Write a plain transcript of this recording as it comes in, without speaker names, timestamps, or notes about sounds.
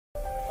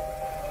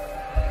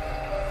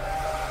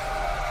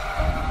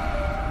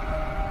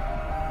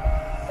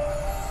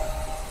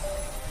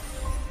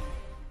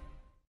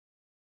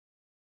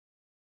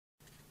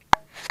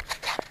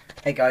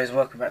Hey guys,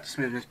 welcome back to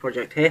Smoothness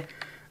project here.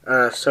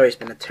 Sorry it's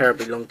been a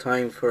terribly long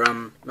time for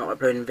not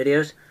uploading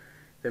videos.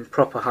 Been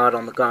proper hard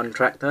on the garden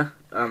tractor,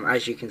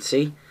 as you can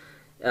see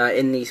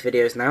in these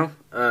videos now.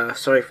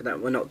 Sorry for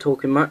that, we're not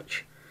talking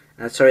much,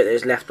 and sorry that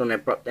it's left on an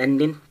abrupt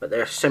ending, but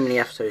there are so many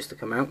episodes to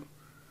come out.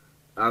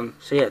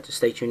 So yeah, just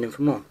stay tuned in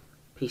for more.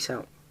 Peace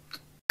out.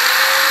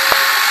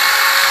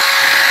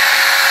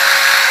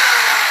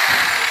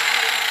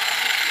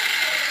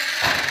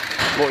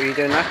 What are you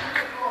doing now?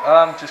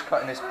 Just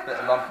cutting this bit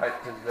of lump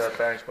out because the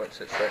bearings won't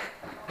sit straight.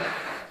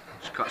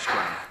 Just cut a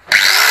square.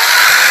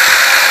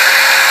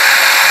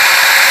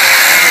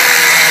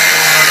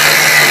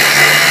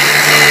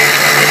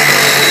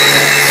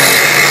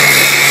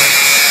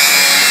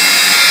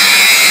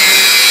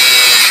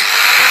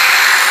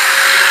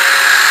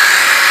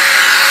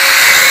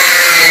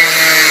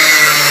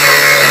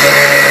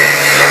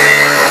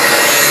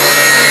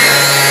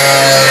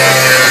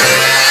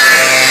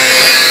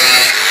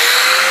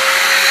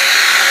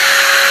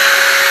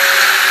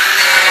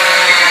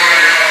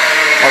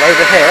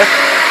 Over here,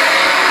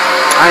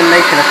 I'm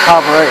making a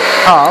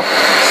carb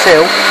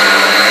seal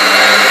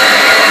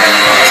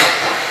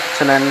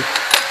to then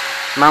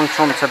mount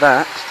onto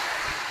that.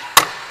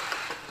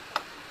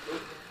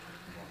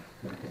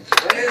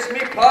 Where's me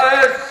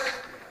pliers?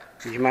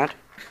 Are you mad?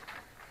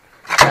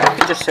 You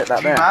can just sit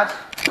that there. Mad?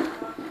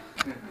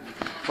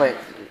 Wait.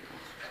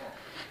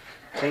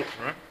 See?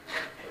 Right.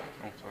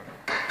 Oh, sorry.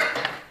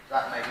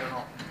 That mate, you're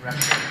not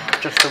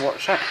resting. Just to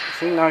watch that.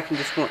 See, now I can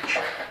just watch.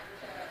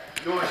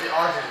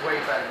 Ours is way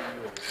better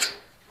than yours.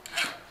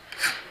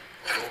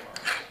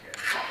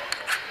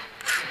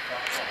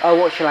 Oh,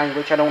 what's your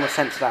language? I don't want to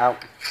censor that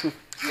out.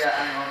 Yeah,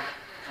 hang on.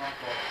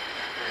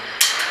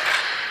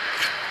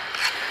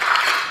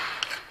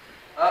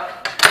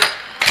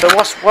 So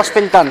what's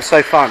been done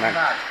so far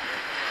now?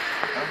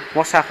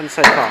 What's happened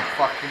so far?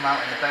 Fucking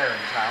mounting the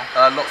bearings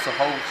now. Lots of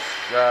holes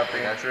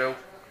being drilled.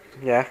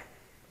 Yeah.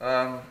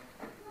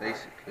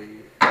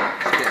 Basically,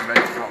 just getting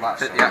ready for all that.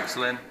 Fit the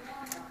axle in,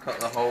 cut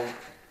the hole.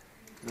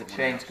 The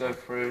chains go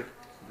through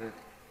the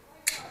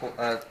what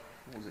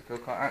was it,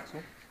 go-kart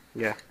axle?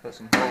 Yeah. Cut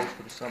some holes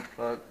for the sump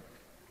plug.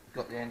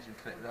 Got the engine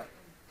fitted up.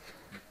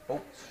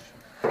 Bolts.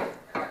 Got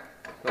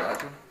that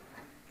done.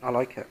 I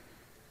like it.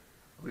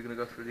 Are we gonna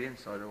go through the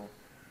inside or?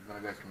 We're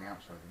gonna go from the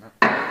outside, isn't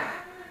it?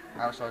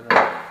 Outside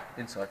or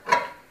inside?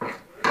 Like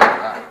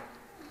that.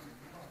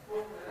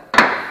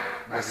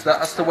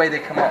 That's the way they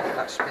come off.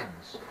 That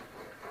spins.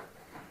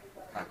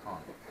 I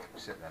can't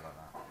sit there like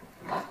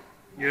that.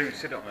 You don't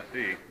sit on it, do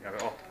you? You have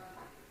it off.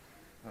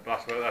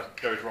 That's where that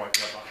goes right.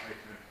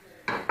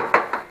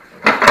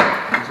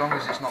 As long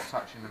as it's not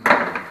touching the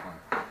metal, it's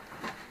fine.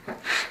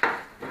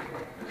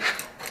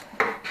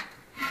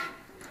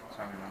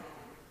 Tell me now.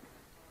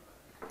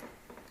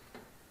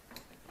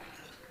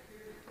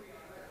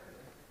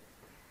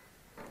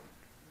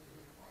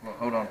 Well,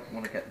 hold on. I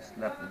want to get this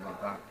level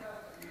like that.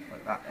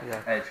 Like that.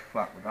 Yeah. Edge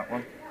flat with that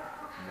one.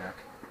 Yeah.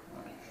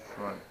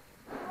 Right.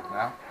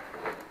 Now?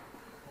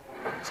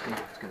 It's good. No,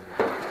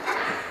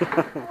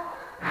 it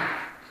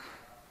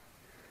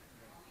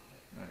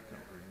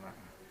don't really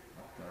matter.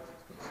 That does,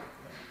 it's got to sit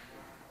there.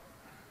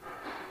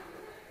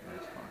 No,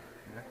 it's fine.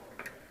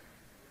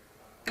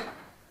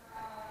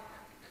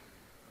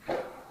 Yeah?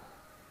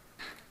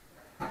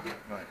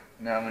 Right.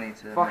 Now we need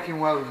to Fucking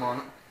well, man.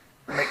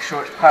 make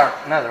sure it's power.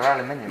 No, they're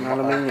aluminium.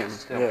 Aluminium,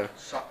 Still. yeah.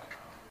 Suck.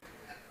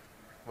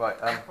 Right.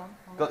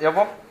 Got the other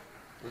one?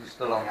 Was it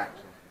still on?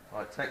 Axle.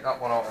 Right. Take that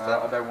one off.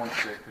 I don't want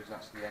to because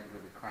that's the end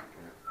with the crack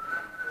in it.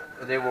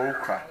 They were all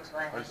cracked.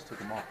 I just took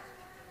them off.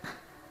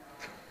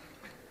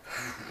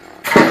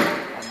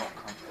 I'm not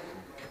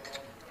comfortable.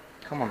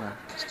 Come on then.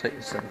 Let's take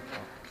this in.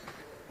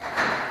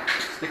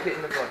 Stick it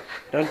in the bud.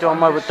 Don't do on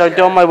my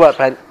work,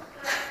 Ben.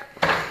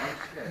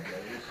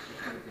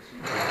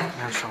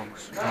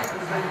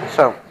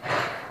 So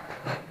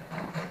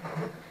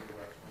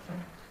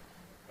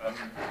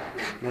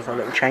there's our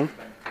little chain.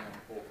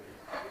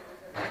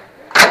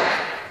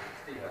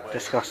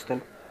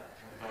 Disgusting.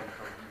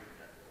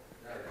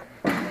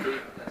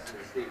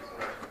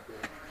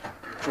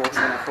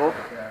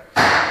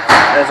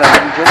 There's our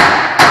engine.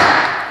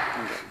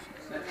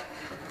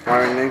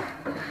 Wiring loom.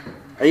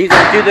 Are you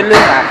going to do the loom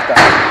after?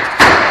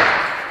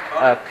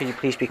 Can you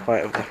please be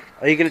quiet over there?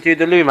 Are you going to do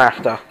the loom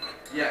after?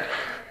 Yeah.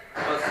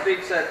 Well,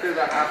 Steve said do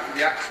that after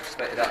the axle's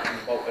fitted up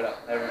and bolted up.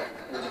 All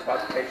the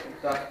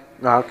fabrication's done.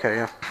 Oh, okay,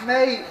 yeah.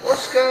 Mate,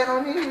 what's going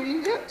on here? What are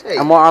you up to?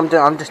 And what I'm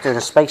doing, I'm just doing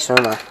a spacer,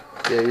 aren't I?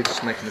 Yeah, you're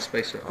just making a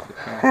spacer out of the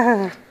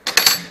car.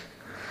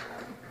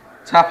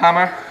 Tap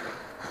hammer.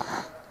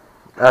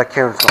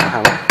 Kieran's got a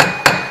hammer.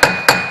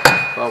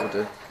 Bob will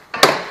do.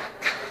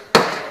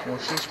 Well,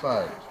 she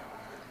spoke.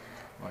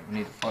 Right, we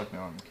need a 5mm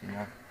on the key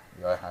now.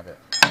 Yeah, I had it.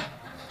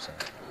 So.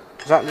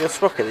 Is that the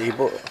sprocket that you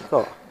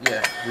got?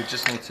 Yeah, we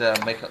just need to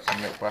make up some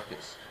little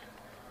brackets.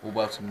 We'll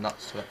weld some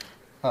nuts to it.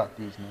 Oh,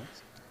 these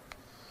nuts.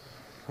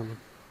 How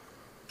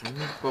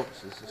many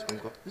bobs has this one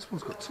got? This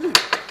one's got 2.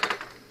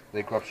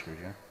 They're grub screws,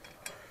 yeah?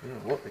 Yeah,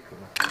 what they call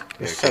them.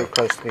 It's so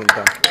close to being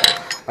done.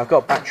 I've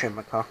got a battery in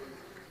my car.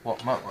 What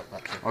motorbike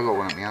battery? I got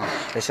one at my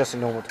house. It's just a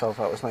normal 12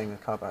 volt. It's not even a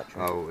car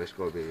battery. Oh, it's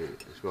got to be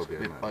a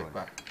Big bike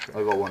battery.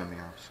 I got one at my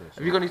house. So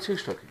Have you got any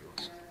two-stroke at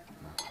yours?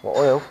 What,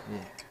 oil? Yeah.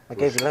 I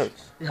gave you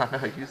loads. Yeah, I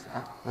know. I used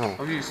that. Oh.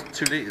 I've used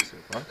 2 litres so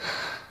far.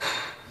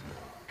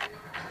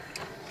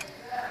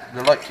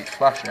 The light keeps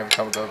flashing every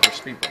time I go over a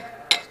speed bump.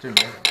 It's doing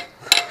me.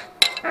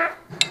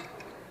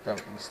 Don't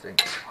you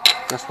stink.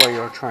 That's why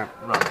you're a tramp.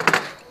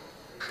 Right.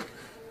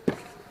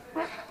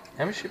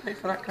 How much should you pay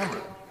for that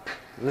camera?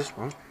 This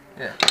one?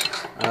 Yeah.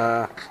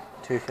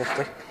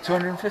 250.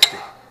 250.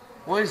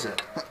 What is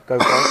it?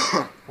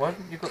 GoPro. Why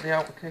haven't you got the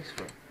outer case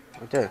for it?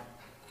 I do.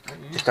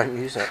 Just don't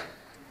use it.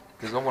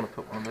 Because I want to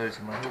put one of those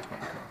in my hill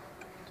climb car.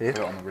 Do you?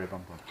 put it on the rear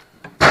bumper.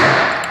 It's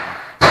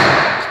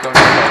going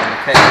on the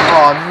case.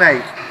 Oh,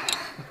 mate.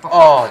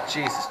 Oh,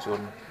 Jesus,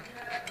 Jordan.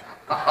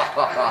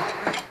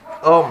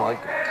 Oh my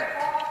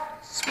God.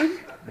 Sweet.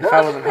 If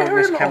I wasn't holding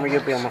this camera,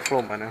 you'd be on the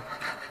floor by now.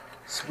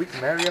 Sweet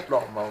Mary of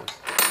Lotmos.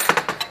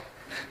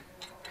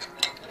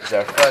 Is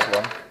there a third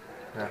one?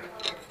 Yeah.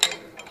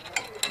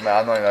 Mate,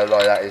 I'm not gonna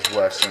lie, that is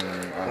worse than.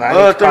 Well, I need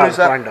to don't grab use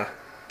the that. grinder.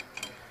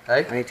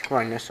 Hey? I need to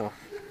grind this off.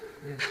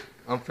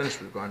 I'm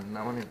finished with grinding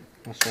now, anyway.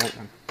 That's right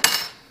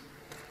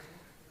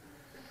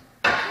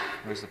then.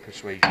 Where's the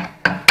persuasion?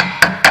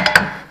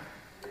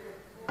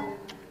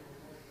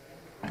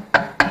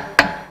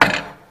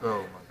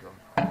 Oh my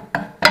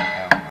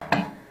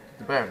God.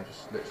 The bearing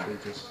just literally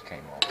just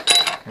Came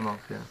off. came off,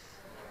 yeah.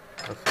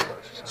 I thought that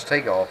was just... Just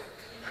take it off.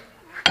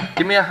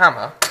 Give me a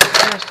hammer.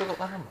 Oh, I still got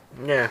the hammer.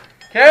 Yeah.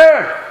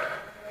 Karen!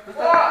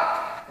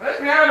 Where's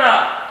my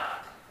hammer?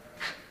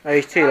 Oh,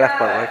 he's 2 left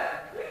by the way.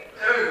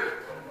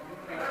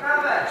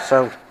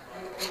 So,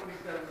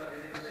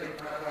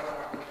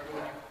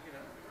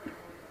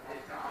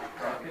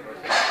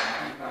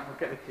 I'll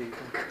get the key.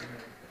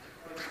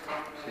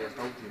 See, I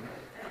told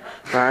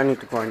you. right, I need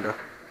the grinder.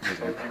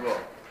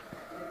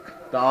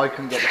 That I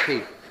can get the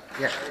key.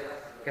 Yeah.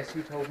 Guess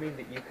who told me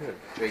that you could?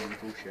 Jaden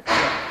bullshit.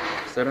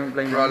 So don't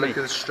blame Right, me. look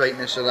at the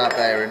straightness of that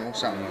bearing or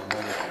something.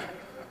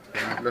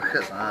 Look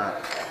at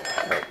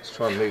that. Let's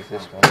try and move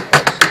this one.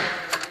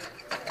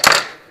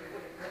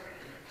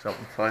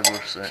 Something 5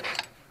 or 6.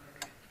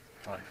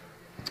 5.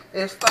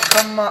 It's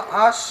stuck on my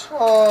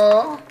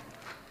asshole.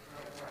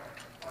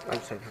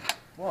 One second.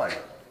 Why?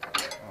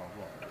 Oh,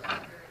 what? I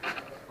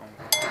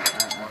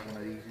haven't had one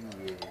of these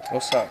in years.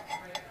 What's that?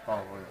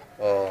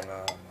 Oh,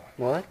 no.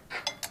 What?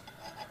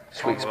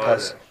 Sweet's Oh,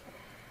 puzzle.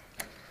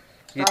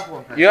 Have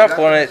one, You have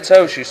one and it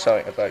tells you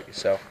something about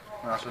yourself.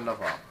 No, that's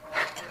another one.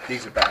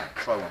 These are better.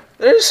 Try one.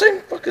 They're the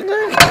same fucking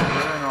thing. They're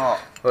not.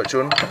 Right,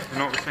 Jordan? They're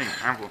not the same.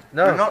 Have one.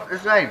 They're No. not the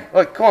same.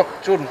 Right, come on,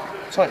 Jordan.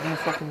 Tighten the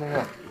fucking thing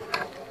up.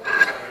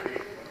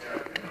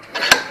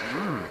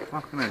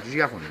 Fucking hell. Did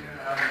you have one?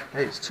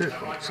 Hey, it's 2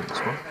 bolts in this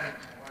one.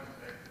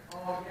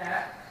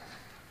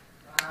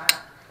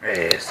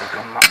 Yes, I've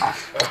got my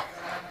off.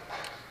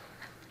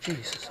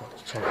 Jesus,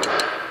 that's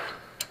tight.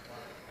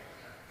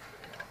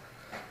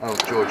 Oh,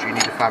 George, you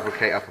need to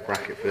fabricate up a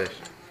bracket for this.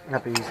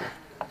 That'd be easy.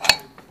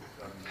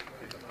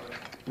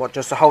 What,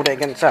 just to hold it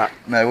against that?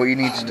 No, what you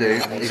need to do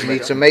is you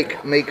need to make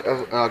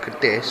a, like a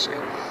disc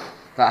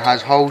that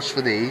has holes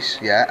for these,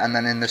 yeah, and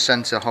then in the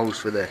centre holes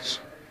for this.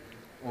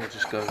 Or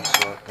just go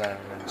like there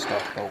and then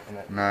start bolting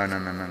it.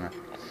 No.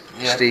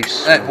 Yeah.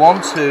 Steve's.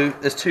 1, 2,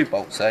 there's 2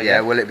 bolts there,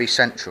 Yeah, will it be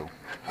central?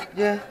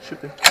 Yeah,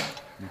 should be.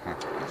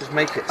 Just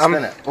make it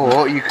spin it.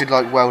 Or you could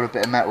like weld a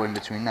bit of metal in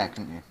between there,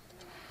 couldn't you?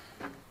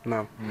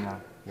 No.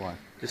 Why?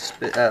 Just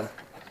spit, No,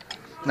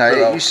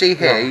 Well, you see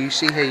here,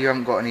 you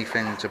haven't got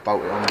anything to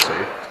bolt it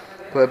onto.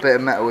 Put a bit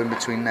of metal in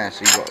between there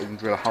so you can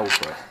drill a hole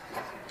for it.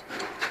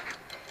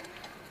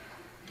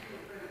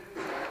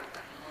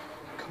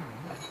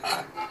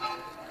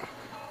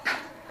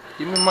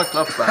 give me my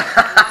glove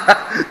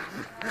back.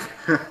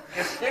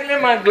 You're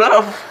stealing my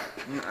glove.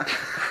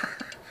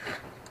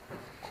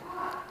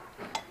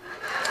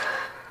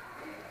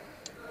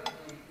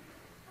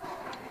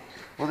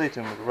 What are they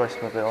doing with the rice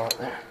mobile out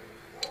there?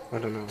 I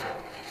don't know.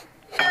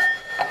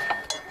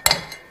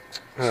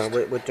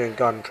 We're doing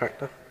garden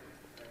tractor.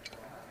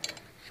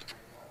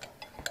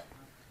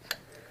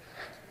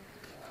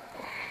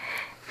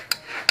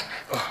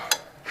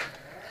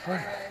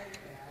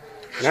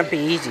 That'd be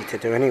easy to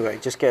do anyway.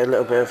 Just get a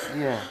little bit of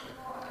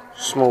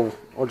small,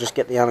 or just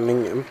get the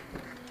aluminium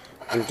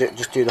and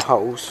just do the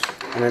holes,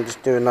 and then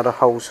just do another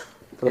holes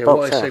for the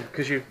bolts. What I say,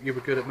 because you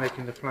were good at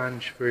making the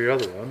flange for your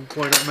other one,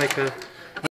 why not make a